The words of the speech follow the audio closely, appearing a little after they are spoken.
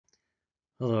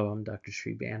Hello, I'm Dr.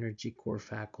 Sri Banerjee, core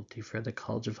faculty for the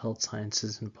College of Health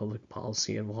Sciences and Public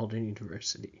Policy at Walden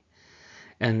University.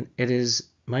 And it is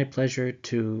my pleasure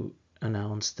to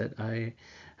announce that I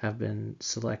have been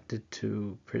selected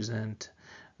to present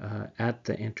at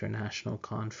the International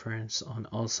Conference on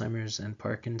Alzheimer's and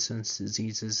Parkinson's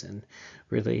diseases and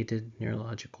related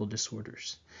neurological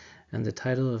disorders. And the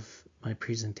title of my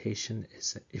presentation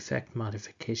is Effect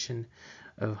Modification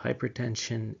of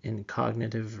Hypertension in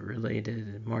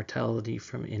Cognitive-Related Mortality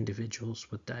from Individuals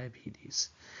with Diabetes.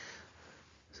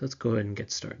 So let's go ahead and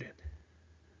get started.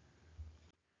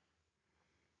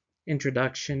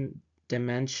 Introduction: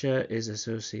 dementia is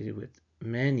associated with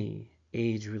many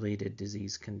age-related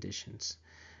disease conditions.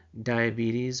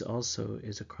 Diabetes also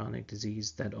is a chronic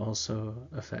disease that also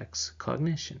affects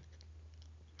cognition.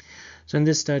 So in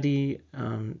this study,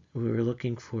 we were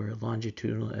looking for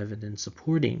longitudinal evidence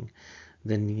supporting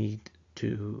the need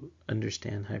to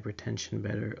understand hypertension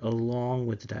better along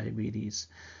with diabetes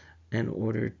in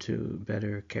order to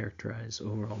better characterize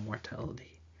overall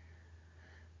mortality.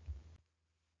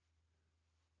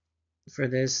 For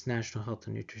this, National Health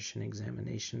and Nutrition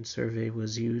Examination Survey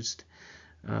was used.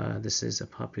 This is a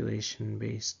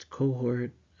population-based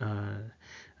cohort,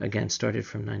 again started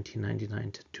from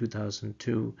 1999 to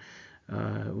 2002,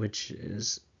 which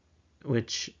is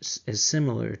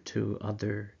similar to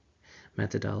other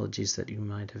methodologies that you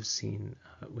might have seen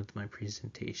with my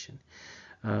presentation.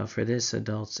 For this,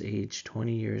 adults aged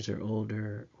 20 years or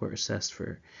older were assessed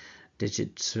for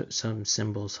digit sum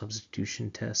symbol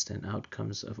substitution test, and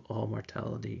outcomes of all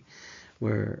mortality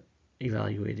were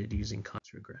evaluated using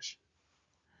cost regression.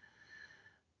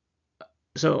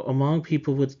 So among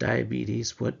people with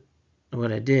diabetes, what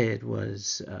I did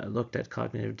was looked at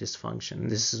cognitive dysfunction.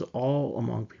 This is all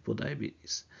among people with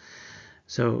diabetes.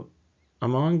 So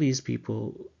among these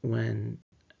people, when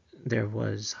there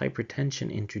was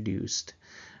hypertension introduced,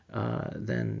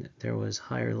 then there was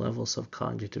higher levels of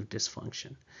cognitive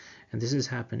dysfunction. And this is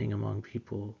happening among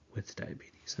people with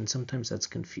diabetes, and sometimes that's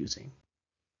confusing.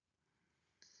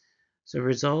 So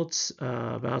results,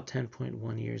 about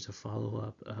 10.1 years of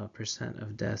follow-up, percent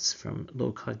of deaths from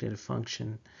low cognitive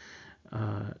function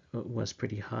was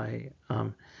pretty high.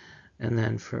 And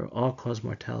then for all-cause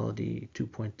mortality,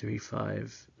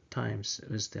 2.35 times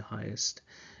was the highest,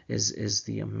 is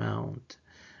the amount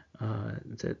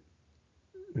that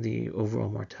the overall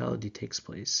mortality takes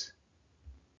place.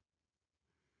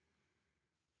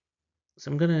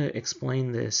 So I'm going to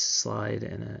explain this slide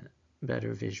in a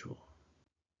better visual.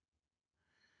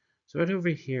 So right over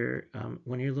here,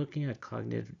 when you're looking at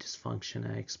cognitive dysfunction,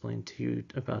 I explained to you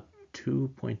about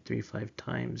 2.35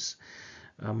 times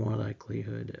more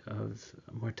likelihood of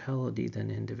mortality than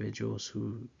individuals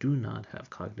who do not have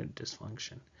cognitive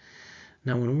dysfunction.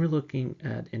 Now, when we're looking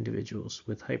at individuals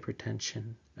with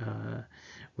hypertension,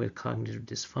 with cognitive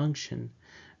dysfunction,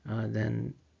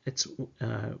 then it's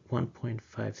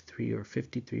 1.53 or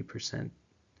 53%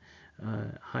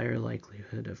 higher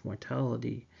likelihood of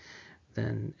mortality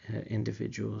than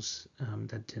individuals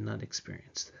that did not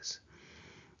experience this.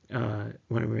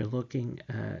 When we're looking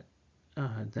at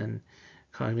then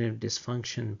cognitive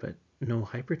dysfunction but no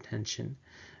hypertension,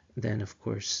 then of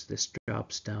course this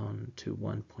drops down to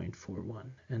 1.41,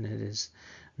 and it is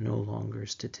no longer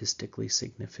statistically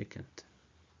significant.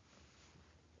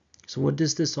 So what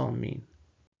does this all mean?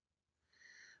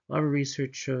 Our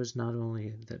research shows not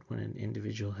only that when an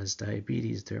individual has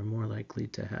diabetes, they're more likely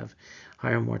to have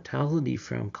higher mortality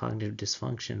from cognitive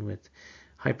dysfunction with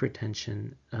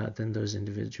hypertension than those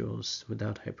individuals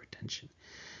without hypertension.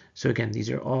 So again, these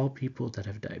are all people that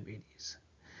have diabetes.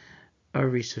 Our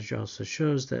research also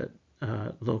shows that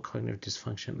low cognitive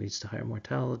dysfunction leads to higher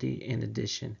mortality. In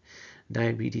addition,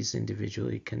 diabetes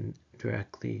individually can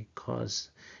directly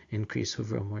cause increased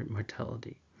overall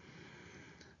mortality.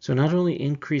 So not only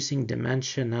increasing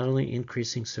dementia, not only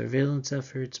increasing surveillance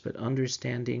efforts, but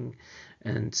understanding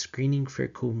and screening for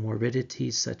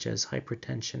comorbidities such as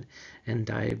hypertension and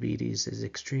diabetes is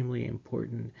extremely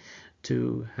important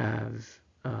to have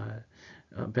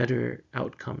better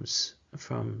outcomes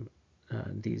from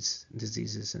these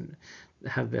diseases and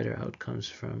have better outcomes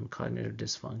from cognitive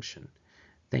dysfunction.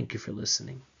 Thank you for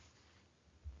listening.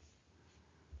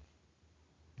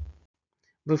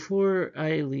 Before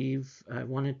I leave, I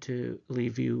wanted to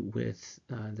leave you with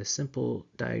the simple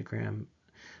diagram,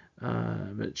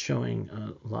 but showing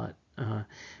a lot.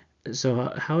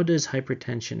 So how does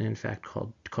hypertension in fact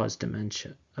cause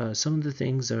dementia? Some of the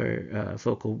things are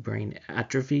focal brain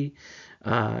atrophy,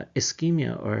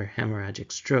 ischemia or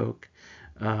hemorrhagic stroke,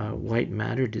 white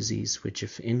matter disease, which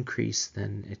if increased,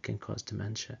 then it can cause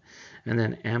dementia, and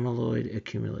then amyloid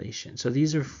accumulation. So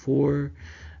these are four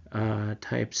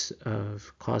types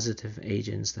of causative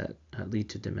agents that lead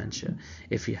to dementia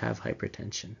if you have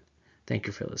hypertension. Thank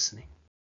you for listening.